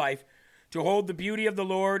of my life, to hold the beauty of the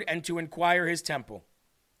Lord and to inquire his temple.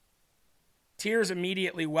 Tears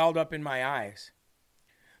immediately welled up in my eyes.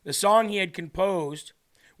 The song he had composed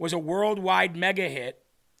was a worldwide mega hit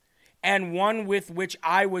and one with which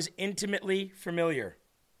I was intimately familiar.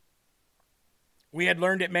 We had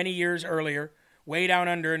learned it many years earlier, way down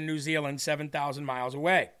under in New Zealand, 7,000 miles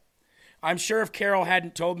away. I'm sure if Carol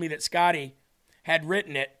hadn't told me that Scotty had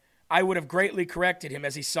written it, I would have greatly corrected him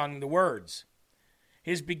as he sung the words.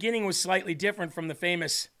 His beginning was slightly different from the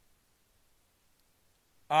famous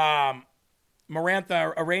Marantha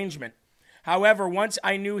arrangement. However, once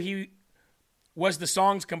I knew he was the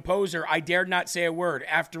song's composer, I dared not say a word.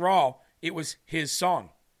 After all, it was his song.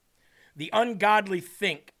 The ungodly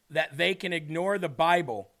think that they can ignore the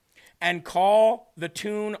Bible and call the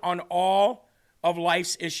tune on all of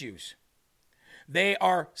life's issues. They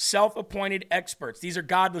are self-appointed experts. These are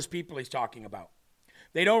godless people he's talking about.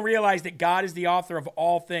 They don't realize that God is the author of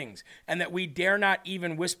all things and that we dare not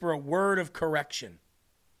even whisper a word of correction.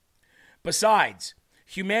 Besides,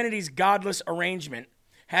 humanity's godless arrangement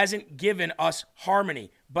hasn't given us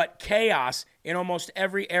harmony, but chaos in almost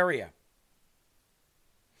every area.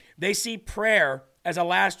 They see prayer as a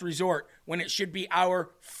last resort when it should be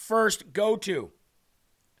our first go-to.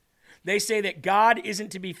 They say that God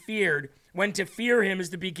isn't to be feared when to fear him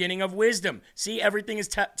is the beginning of wisdom. See, everything is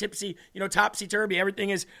topsy-turvy. Everything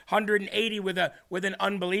is 180 with an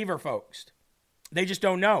unbeliever, folks. They just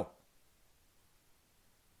don't know.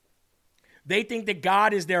 They think that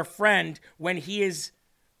God is their friend when he's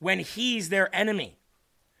their enemy.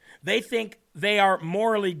 They think they are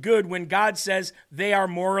morally good when God says they are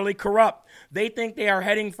morally corrupt. They think they are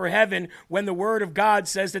heading for heaven when the word of God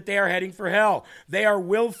says that they are heading for hell. They are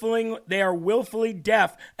willfully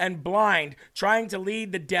deaf and blind, trying to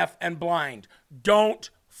lead the deaf and blind. Don't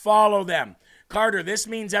follow them. Carter, this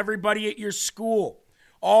means everybody at your school,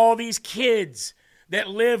 all these kids that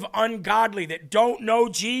live ungodly, that don't know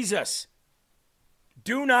Jesus.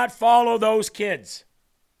 Do not follow those kids.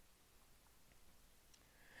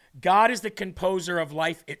 God is the composer of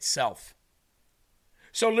life itself.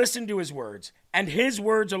 So listen to his words, and his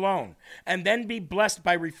words alone, and then be blessed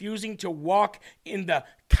by refusing to walk in the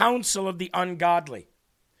counsel of the ungodly,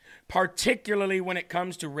 particularly when it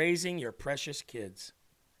comes to raising your precious kids.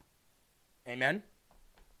 Amen?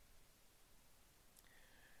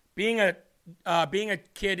 Being a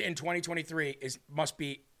kid in 2023 must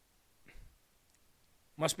be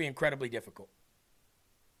incredibly difficult.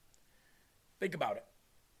 Think about it.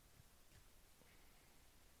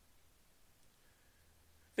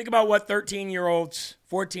 Think about what 13-year-olds,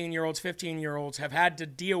 14-year-olds, 15-year-olds have had to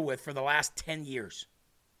deal with for the last 10 years.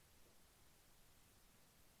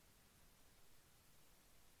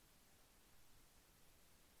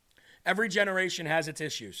 Every generation has its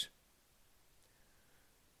issues.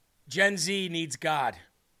 Gen Z needs God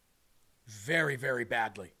very, very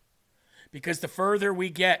badly. Because the further we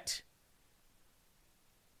get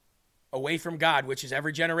away from God, which is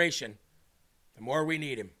every generation, the more we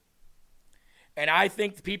need him. And I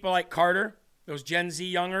think people like Carter, those Gen Z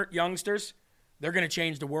youngsters, they're going to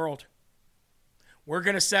change the world. We're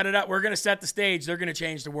going to set it up. We're going to set the stage. They're going to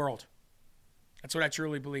change the world. That's what I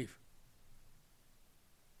truly believe.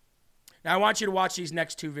 Now, I want you to watch these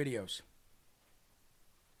next two videos.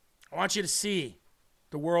 I want you to see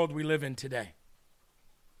the world we live in today.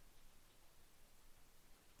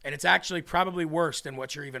 And it's actually probably worse than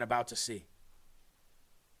what you're even about to see.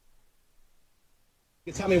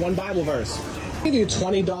 You could tell me one Bible verse. I'll give you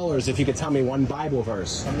 $20 if you could tell me one Bible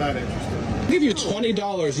verse. I'm not interested. I'll give you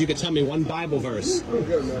 $20 if you could tell me one Bible verse.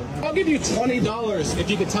 I'll give you $20 if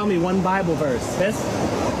you could tell me one Bible verse. Yes?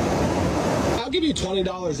 I'll give you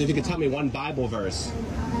 $20 if you could tell me one Bible verse.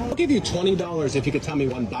 I'll give you $20 if you could tell me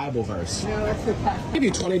one Bible verse. I'll give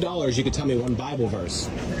you $20 you could tell me one Bible verse.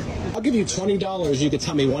 I'll give you $20 you could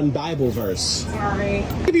tell me one Bible verse. Sorry.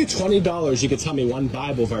 I'll give you $20 you could tell me one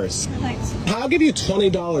Bible verse. Thanks. I'll give you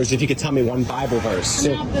 $20 if you could tell me one Bible verse.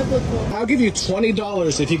 Not biblical. I'll give you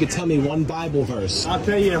 $20 if you could tell me one Bible verse. I'll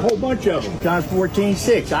tell you a whole bunch of them. John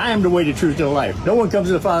 14:6. I am the way, the truth, and the life. No one comes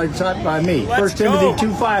to the Father except by me. Let's 1 Timothy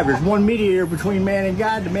go. 2:5. There's one mediator between man and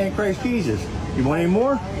God, the man Christ Jesus. You want any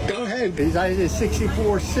more? Go ahead. Isaiah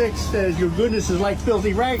 64:6 says, your goodness is like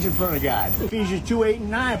filthy rags in front of God. Ephesians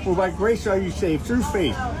 2:8-9. For by grace are you saved through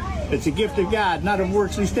faith. It's a gift of God, not of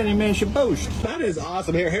works, lest any man should boast. That is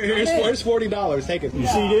awesome. Here's $40. Take it. You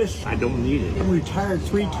see this? I don't need it. I'm retired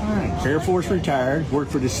 3 times. Air Force retired,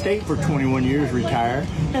 worked for the state for 21 years, retired,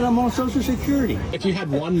 and I'm on Social Security. If you had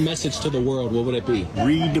one message to the world, what would it be?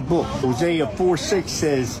 Read the book. Hosea 4:6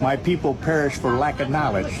 says, my people perish for lack of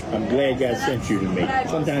knowledge. I'm glad God sent you to me.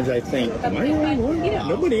 Sometimes I think, am I the only one? Yeah,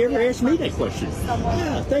 nobody ever asked me that question.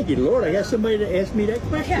 Yeah, thank you, Lord. I got somebody to ask me that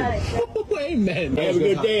question. Amen. Have a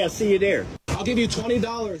good day. I'll see you there. I'll give you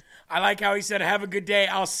 $20. I like how he said, have a good day.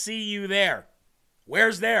 I'll see you there.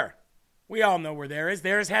 Where's there? We all know where there is.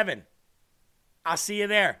 There is heaven. I'll see you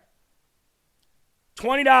there.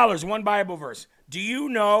 $20, one Bible verse. Do you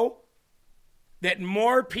know that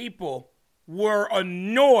more people were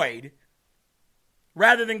annoyed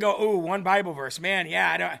rather than go, ooh, one Bible verse? Man,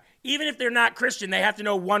 yeah, I don't. Even if they're not Christian, they have to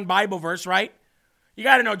know one Bible verse, right? You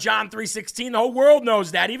got to know John 3:16. The whole world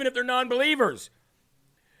knows that, even if they're non-believers.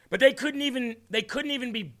 But they couldn't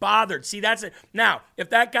even be bothered. See, that's it. Now, if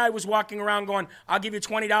that guy was walking around going, I'll give you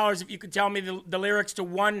 $20 if you could tell me the lyrics to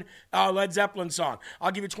one Led Zeppelin song.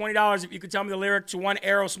 I'll give you $20 if you could tell me the lyric to one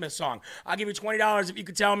Aerosmith song. I'll give you $20 if you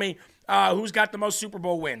could tell me who's got the most Super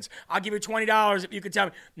Bowl wins. I'll give you $20 if you could tell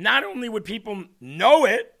me. Not only would people know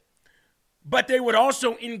it, but they would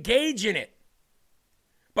also engage in it.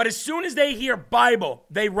 But as soon as they hear Bible,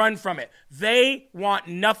 they run from it. They want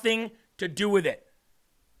nothing to do with it.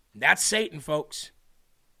 That's Satan, folks.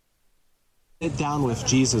 Sit down with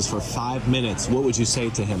Jesus for 5 minutes. What would you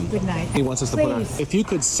say to him? Good night. He wants us to put our... Please. If you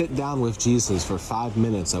could sit down with Jesus for 5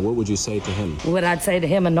 minutes, what would you say to him? What I'd say to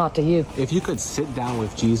him and not to you. If you could sit down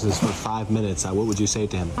with Jesus for 5 minutes, what would you say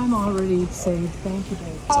to him? I'm already saved. Thank you,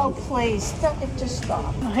 babe. Oh, please. Just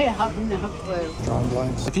stop. I have no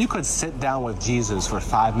clue. If you could sit down with Jesus for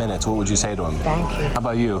 5 minutes, what would you say to him? Thank you. How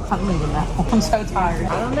about you? I don't even know. I'm so tired.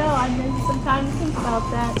 I don't know. I need some time to think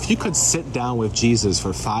about that. If you could sit down with Jesus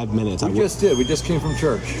for 5 minutes, We just did. We just came from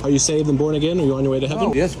church. Are you saved and born again? Are you on your way to heaven?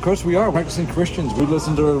 Oh, yes, of course we are. Practicing Christians. We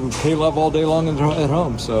listen to K-Love all day long at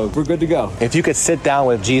home, so we're good to go. If you could sit down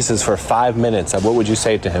with Jesus for 5 minutes, what would you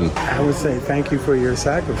say to him? I would say thank you for your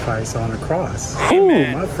sacrifice on the cross.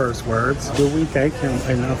 Amen. My first words. Will we thank him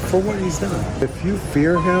enough for what he's done? If you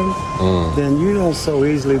fear him, then you don't so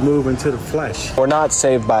easily move into the flesh. We're not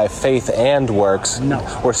saved by faith and works. No.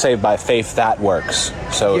 We're saved by faith that works.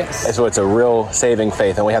 So, Yes. so it's a real saving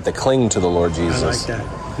faith, and we have to cling to the Lord Jesus. I like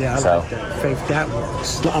that. Yeah, I So- like that. Faith that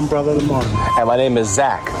works. I'm Brother Lamar. And my name is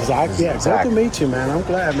Zach. Zach, yeah, Zach. good to meet you, man. I'm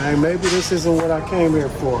glad, man. Maybe this isn't what I came here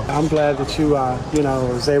for. I'm glad that you,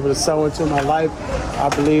 was able to sow into my life. I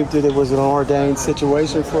believe that it was an ordained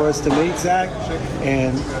situation for us to meet, Zach,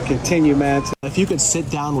 and continue, man. If you could sit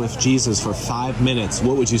down with Jesus for 5 minutes,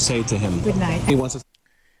 what would you say to him? Good night. He wants us.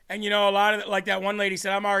 And a lot of it, like that one lady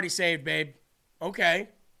said, I'm already saved, babe. Okay,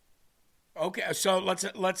 so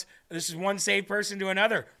let's. This is one saved person to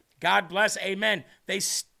another. God bless, amen. They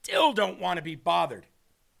still don't want to be bothered.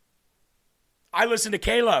 I listen to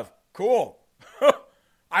K-Love. Cool.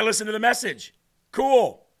 I listen to The Message.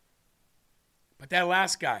 Cool. But that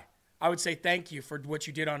last guy, I would say thank you for what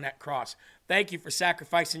you did on that cross. Thank you for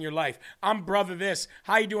sacrificing your life. I'm brother this.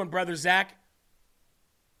 How you doing, brother Zach?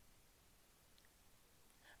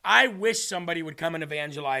 I wish somebody would come and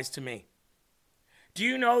evangelize to me. Do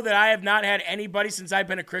you know that I have not had anybody since I've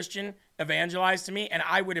been a Christian evangelize to me, and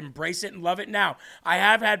I would embrace it and love it now? I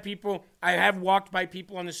have walked by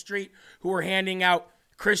people on the street who were handing out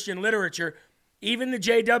Christian literature, even the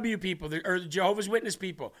JW people, or the Jehovah's Witness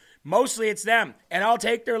people. Mostly it's them, and I'll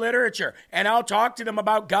take their literature, and I'll talk to them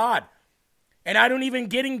about God. And I don't even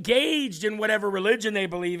get engaged in whatever religion they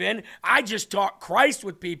believe in. I just talk Christ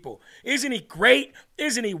with people. Isn't he great?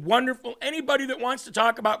 Isn't he wonderful? Anybody that wants to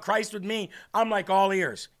talk about Christ with me, I'm like all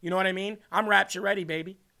ears. You know what I mean? I'm rapture ready,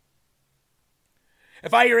 baby.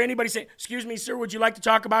 If I hear anybody say, excuse me, sir, would you like to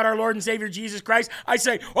talk about our Lord and Savior Jesus Christ? I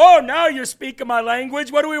say, oh, now you're speaking my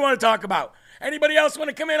language. What do we want to talk about? Anybody else want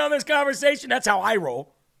to come in on this conversation? That's how I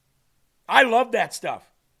roll. I love that stuff.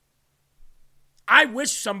 I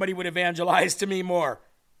wish somebody would evangelize to me more.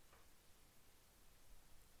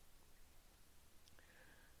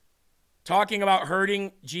 Talking about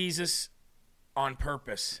hurting Jesus on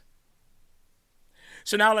purpose.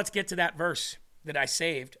 So now let's get to that verse that I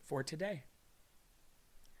saved for today.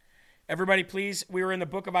 Everybody, please, we were in the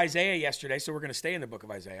book of Isaiah yesterday, so we're going to stay in the book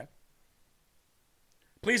of Isaiah.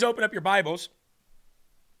 Please open up your Bibles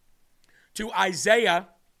to Isaiah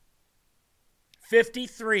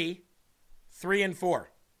 53, 3 and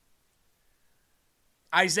 4.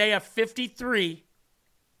 Isaiah 53,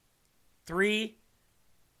 3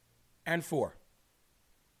 and 4.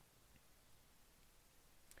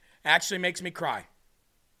 Actually makes me cry.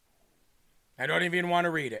 I don't even want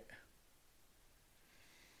to read it.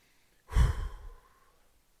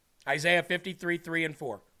 Isaiah 53, 3 and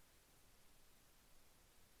 4.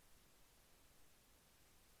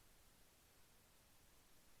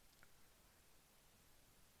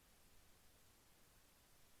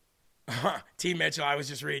 T. Mitchell, I was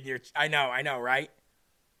just reading your... I know, right?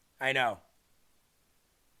 I know.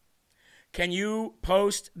 Can you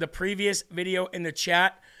post the previous video in the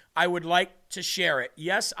chat? I would like to share it.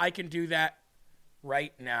 Yes, I can do that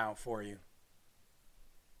right now for you.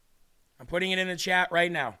 I'm putting it in the chat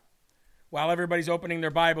right now while everybody's opening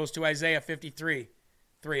their Bibles to Isaiah 53,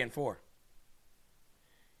 3 and 4.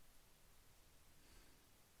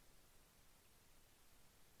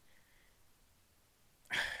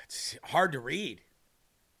 It's hard to read.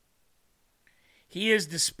 He is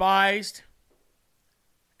despised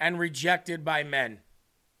and rejected by men,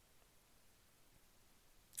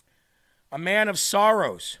 a man of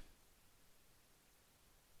sorrows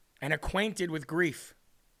and acquainted with grief.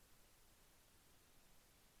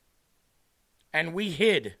 And we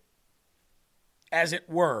hid, as it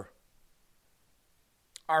were,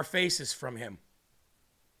 our faces from him.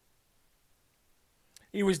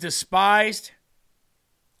 He was despised,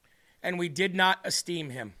 and we did not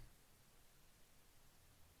esteem him.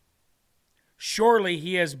 Surely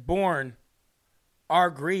he has borne our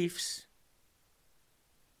griefs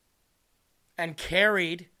and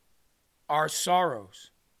carried our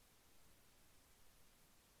sorrows.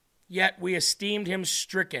 Yet we esteemed him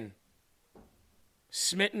stricken,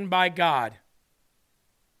 smitten by God,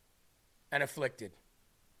 and afflicted.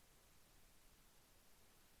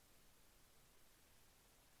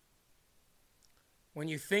 When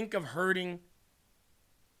you think of hurting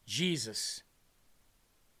Jesus,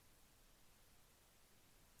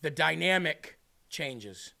 the dynamic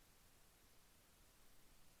changes.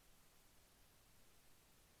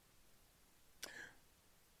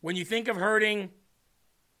 When you think of hurting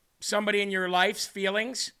somebody in your life's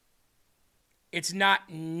feelings, it's not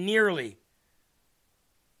nearly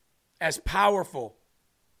as powerful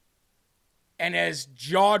and as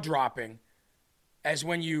jaw-dropping as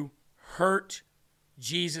when you hurt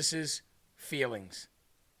Jesus's feelings.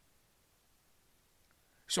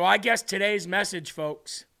 So I guess today's message,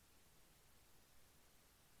 folks,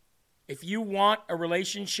 if you want a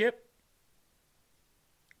relationship,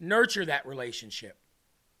 nurture that relationship.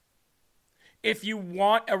 If you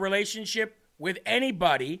want a relationship with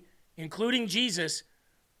anybody, including Jesus,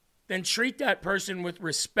 then treat that person with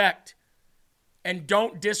respect and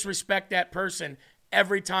don't disrespect that person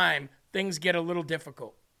every time things get a little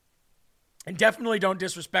difficult. And definitely don't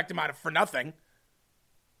disrespect them for nothing.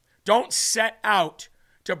 Don't set out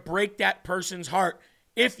to break that person's heart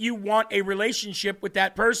if you want a relationship with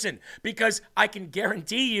that person, because I can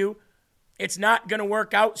guarantee you it's not going to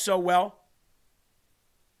work out so well.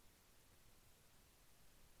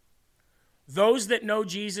 Those that know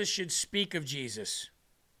Jesus should speak of Jesus,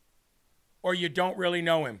 or you don't really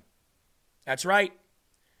know him. That's right.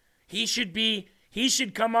 He should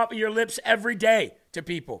come off of your lips every day to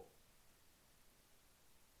people.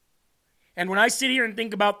 And when I sit here and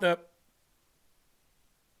think about the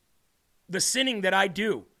sinning that I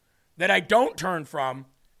do, that I don't turn from,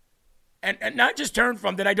 and not just turn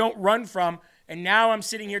from, that I don't run from, and now I'm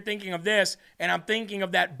sitting here thinking of this, and I'm thinking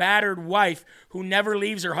of that battered wife who never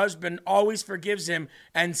leaves her husband, always forgives him,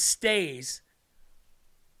 and stays.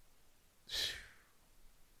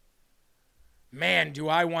 Man, do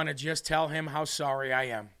I want to just tell him how sorry I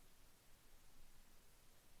am.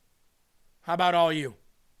 How about all you?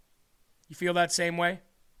 You feel that same way?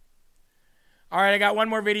 All right, I got one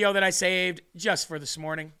more video that I saved just for this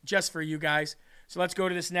morning, just for you guys. So let's go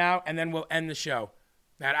to this now, and then we'll end the show.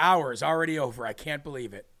 That hour is already over. I can't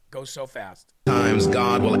believe it. Goes so fast. Sometimes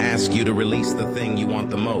God will ask you to release the thing you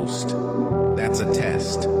want the most. That's a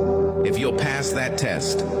test. If you'll pass that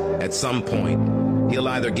test, at some point, He'll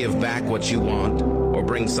either give back what you want or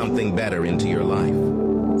bring something better into your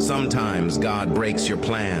life. Sometimes God breaks your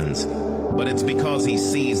plans, but it's because He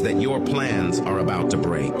sees that your plans are about to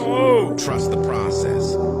break. Oh. Trust the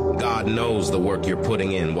process. God knows the work you're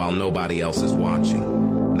putting in while nobody else is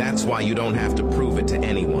watching. That's why you don't have to prove it to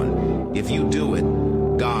anyone. If you do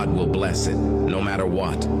it, God will bless it, no matter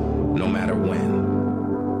what, no matter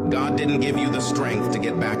when. God didn't give you the strength to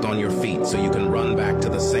get back on your feet so you can run back to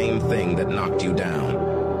the same thing that knocked you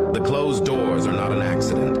down. The closed doors are not an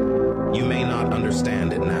accident. You may not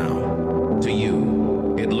understand it now. To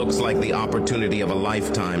you, it looks like the opportunity of a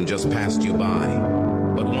lifetime just passed you by.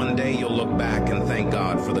 But one day you'll look back and thank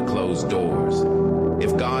God for the closed doors.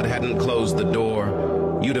 If God hadn't closed the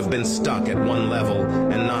door, you'd have been stuck at one level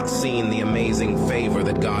and not seen the amazing favor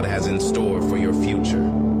that God has in store for your future.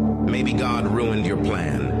 Maybe God ruined your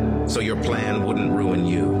plan, so your plan wouldn't ruin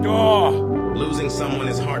you. Oh. Losing someone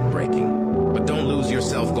is heartbreaking, but don't lose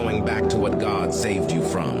yourself going back to what God saved you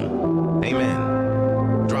from.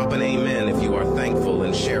 Amen. Drop an amen if you are thankful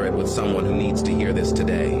and share it with someone who needs to hear this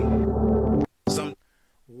today.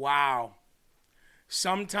 Wow.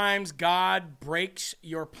 Sometimes God breaks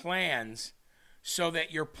your plans so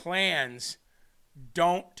that your plans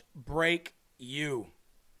don't break you.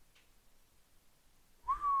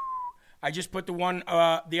 I just put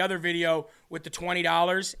the other video with the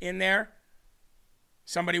 $20 in there.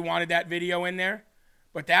 Somebody wanted that video in there.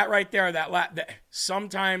 But that right there, that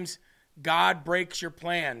sometimes God breaks your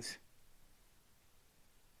plans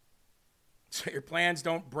so your plans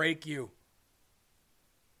don't break you.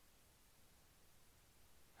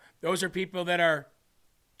 Those are people that are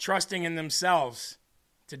trusting in themselves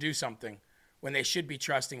to do something when they should be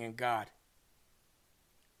trusting in God.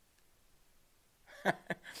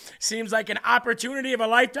 Seems like an opportunity of a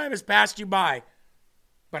lifetime has passed you by.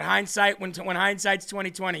 But hindsight, when hindsight's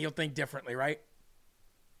 20/20, you'll think differently, right?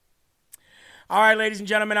 All right, ladies and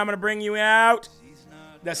gentlemen, I'm going to bring you out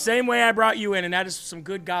the same way I brought you in, and that is some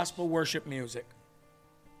good gospel worship music.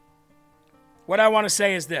 What I want to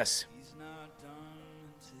say is this.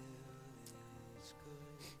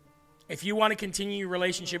 If you want to continue your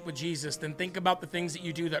relationship with Jesus, then think about the things that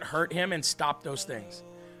you do that hurt Him and stop those things.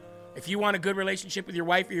 If you want a good relationship with your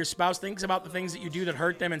wife or your spouse, think about the things that you do that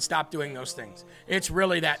hurt them and stop doing those things. It's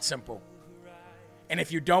really that simple. And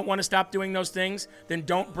if you don't want to stop doing those things, then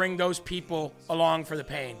don't bring those people along for the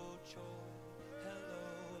pain.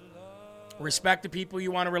 Respect the people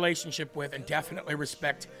you want a relationship with, and definitely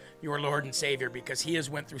respect your Lord and Savior, because He has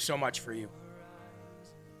went through so much for you.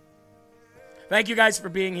 Thank you guys for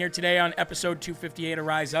being here today on episode 258 of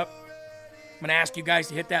Rise Up. I'm going to ask you guys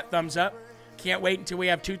to hit that thumbs up. Can't wait until we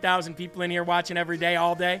have 2,000 people in here watching every day,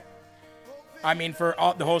 all day. I mean, for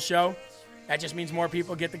the whole show. That just means more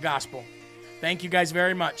people get the gospel. Thank you guys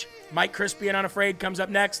very much. Mike Crispy and Unafraid comes up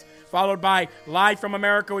next, followed by Live from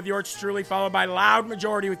America with yours truly, followed by Loud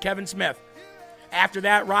Majority with Kevin Smith. After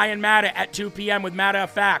that, Ryan Matta at 2 p.m. with Matta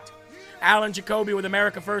of Fact. Alan Jacoby with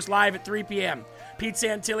America First Live at 3 p.m. Pete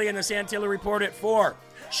Santilli and the Santilli Report at 4.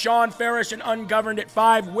 Sean Farish and Ungoverned at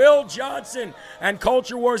 5. Will Johnson and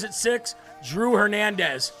Culture Wars at 6. Drew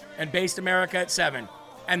Hernandez and Based America at 7.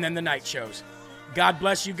 And then the night shows. God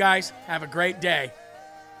bless you guys. Have a great day.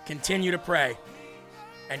 Continue to pray.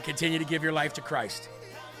 And continue to give your life to Christ.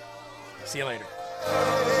 See you later.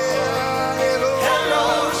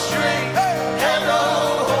 Hello, strength.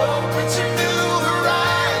 Hello, hope. It's a new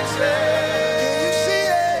horizon. Can you see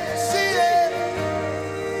it? See it?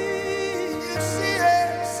 You see it?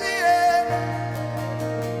 See it?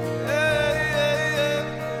 Yeah.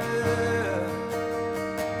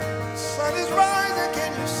 Sun is rising.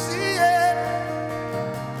 Can you see it?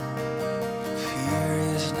 Fear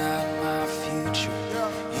is not my future.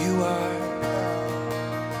 You are.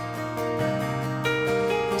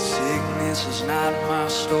 Sickness is not my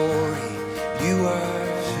story. You are.